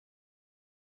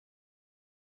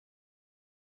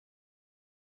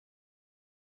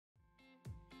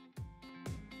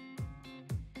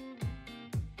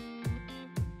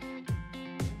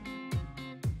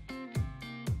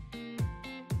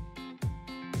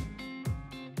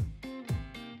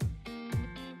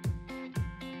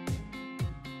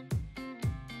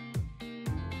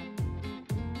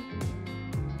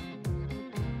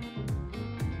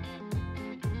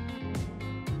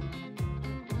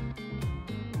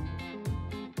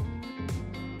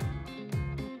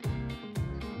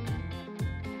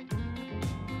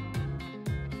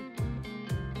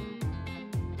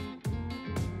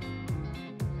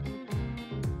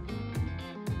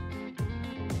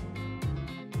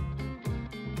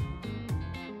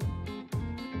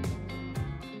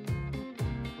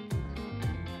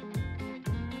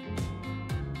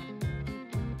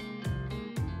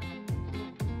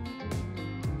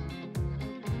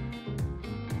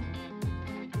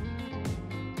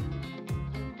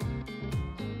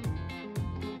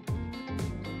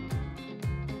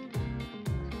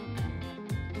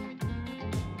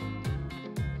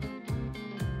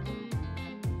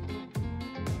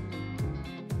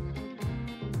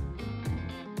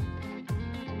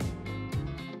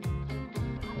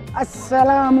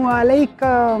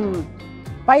अस्सलामुअलैकुम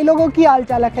भाई लोगों की हाल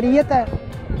चाल है, खैरियत है।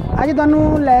 अज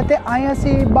तुहानू लैते आए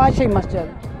असी बादशाही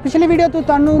मस्जिद। पिछली वीडियो तो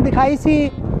तुहानू दिखाई सी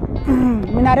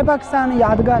मीनारे पाकिस्तान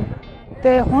यादगार,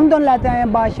 तो हुण तुहानू लैते आए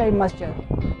हैं बादशाही मस्जिद।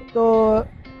 तो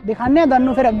दिखाने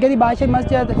तुहानू फिर अगे दी बादशाही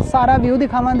मस्जिद, सारा व्यू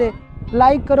दिखावांगे।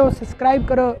 लाइक करो, सब्सक्राइब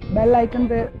करो, बेल आइकन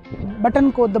पे बटन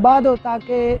को दबा दो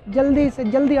ताकि जल्दी से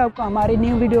जल्दी आपको हमारी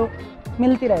न्यू वीडियो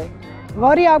मिलती रहे।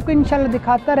 गौरी आपको इंशाल्लाह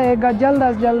दिखाता रहेगा जल्द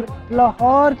अज जल्द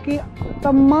लाहौर की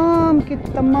तमाम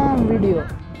वीडियो,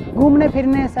 घूमने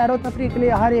फिरने सैरो तफरी के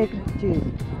लिए हर एक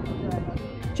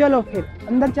चीज़। चलो फिर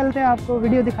अंदर चलते हैं, आपको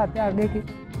वीडियो दिखाते हैं आगे की।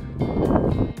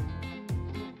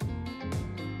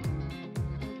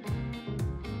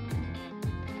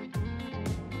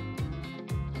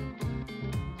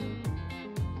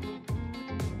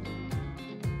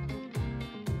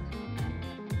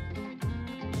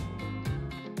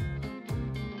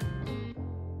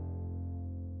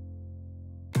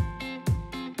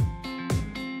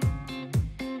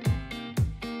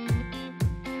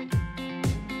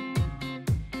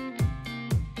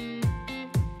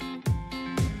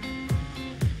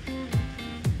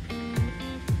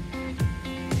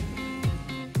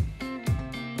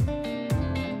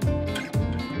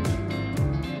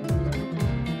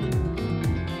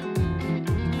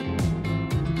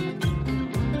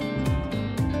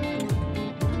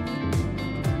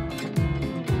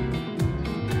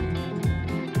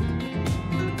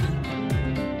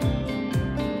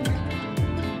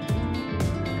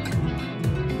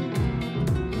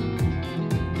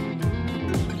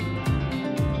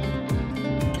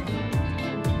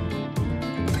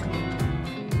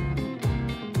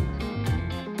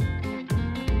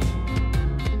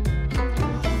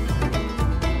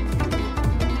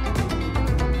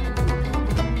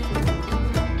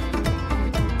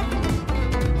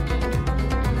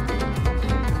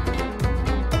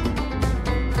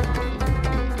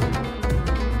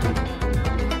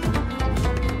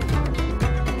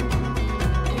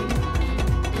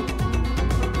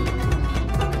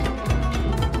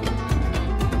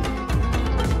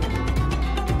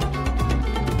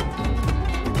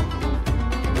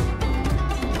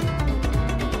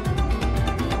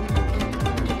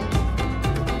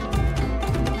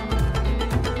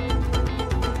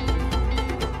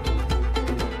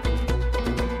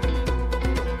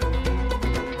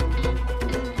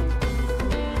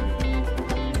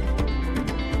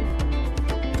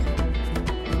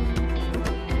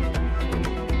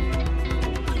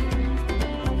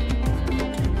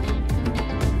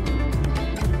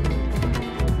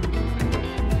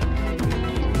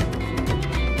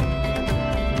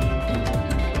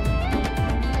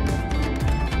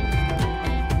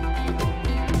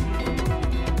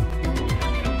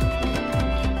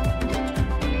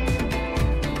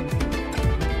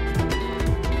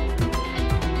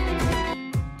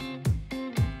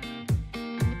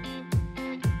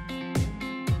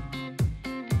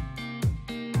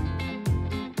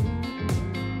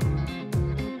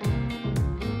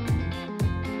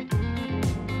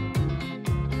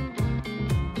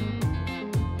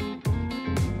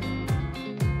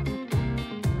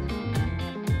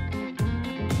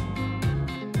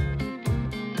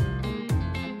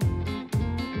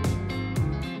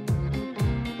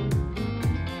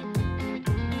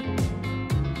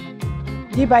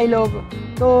 जी भाई लोग,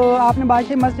 तो आपने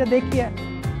बादशाही मस्जिद देखी है,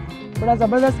 बड़ा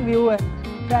ज़बरदस्त व्यू है।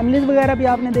 फैमिलीज़ वगैरह भी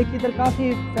आपने देखी, इधर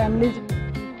काफ़ी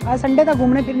फैमिलीज़ आज संडे था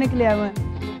घूमने फिरने के लिए आए हुए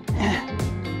हैं।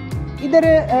 इधर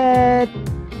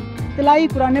तिलाई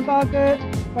कुरान पाक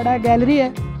पड़ा है, गैलरी है,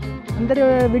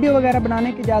 अंदर वीडियो वगैरह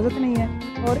बनाने की इजाज़त नहीं है।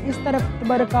 और इस तरफ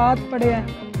तबरकात पड़े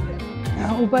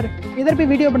हैं ऊपर, इधर भी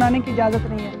वीडियो बनाने की इजाज़त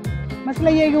नहीं है। मसला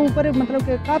ये है कि ऊपर मतलब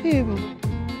कि काफ़ी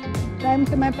टाइम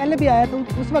से मैं पहले भी आया तो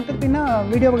उस वक्त भी ना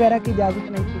वीडियो वगैरह की इजाज़त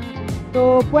नहीं थी। तो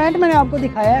पॉइंट मैंने आपको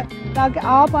दिखाया है ताकि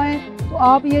आप आएँ तो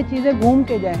आप ये चीज़ें घूम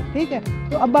के जाएं, ठीक है।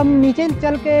 तो अब हम नीचे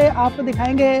चल के आपको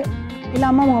दिखाएंगे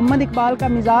इलामा मोहम्मद इकबाल का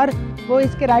मज़ार, वो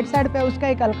इसके राइट साइड पे, उसका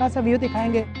एक हल्का सा व्यू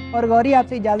दिखाएंगे। और गौरी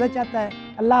आपसे इजाज़त चाहता है,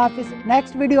 अल्लाह हाफिज़।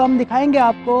 नेक्स्ट वीडियो हम दिखाएँगे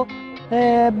आपको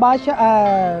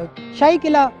शाही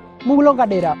किला मुग़लों का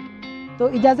डेरा। तो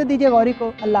इजाज़त दीजिए गौरी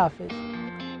को, अल्लाह हाफिज़।